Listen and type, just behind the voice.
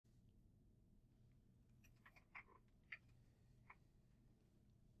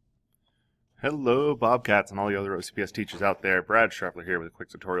Hello Bobcats and all the other OCPS teachers out there. Brad Schreffler here with a quick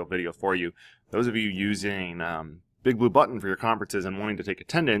tutorial video for you. Those of you using BigBlueButton for your conferences and wanting to take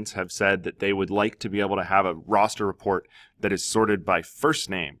attendance have said that they would like to be able to have a roster report that is sorted by first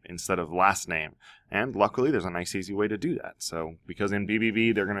name instead of last name. And luckily there's a nice easy way to do that. So because in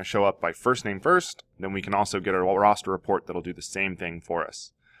BBB they're going to show up by first name first, then we can also get a roster report that'll do the same thing for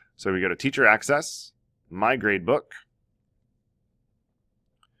us. So we go to Teacher Access, My Gradebook,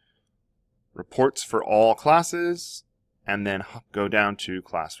 Reports for all classes, and then go down to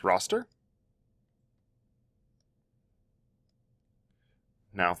Class Roster.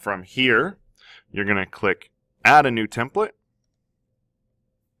 Now from here, you're going to click Add a new template.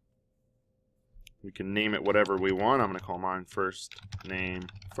 We can name it whatever we want. I'm going to call mine First Name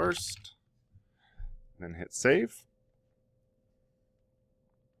First. Then hit Save.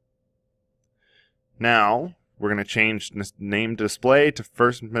 Now, we're going to change name display to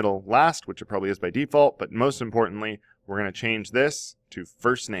first, middle, last, which it probably is by default, but most importantly, we're going to change this to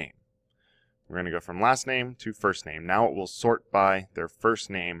first name. We're going to go from last name to first name. Now it will sort by their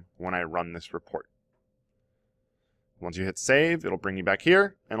first name when I run this report. Once you hit save, it'll bring you back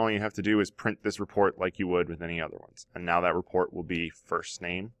here, and all you have to do is print this report like you would with any other ones. And now that report will be first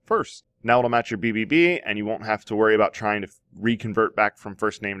name first. Now it'll match your BBB, and you won't have to worry about trying to reconvert back from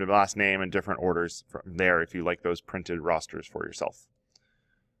first name to last name in different orders from there if you like those printed rosters for yourself.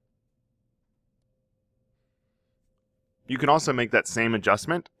 You can also make that same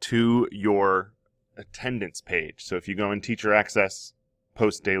adjustment to your attendance page. So if you go in Teacher Access,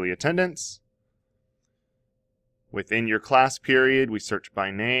 Post Daily Attendance, within your class period, we search by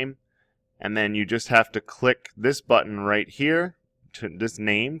name, and then you just have to click this button right here, to this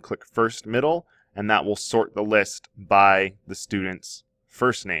name, click first, middle, and that will sort the list by the students'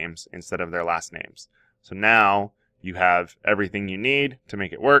 first names instead of their last names. So now you have everything you need to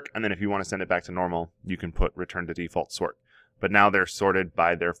make it work, and then if you want to send it back to normal, you can put return to default sort. But now they're sorted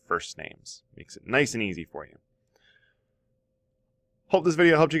by their first names. Makes it nice and easy for you. Hope this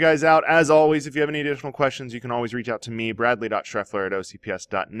video helped you guys out. As always, if you have any additional questions, you can always reach out to me,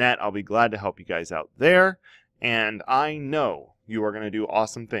 bradley.schreffler@ocps.net. I'll be glad to help you guys out there. And I know you are going to do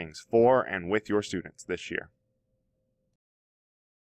awesome things for and with your students this year.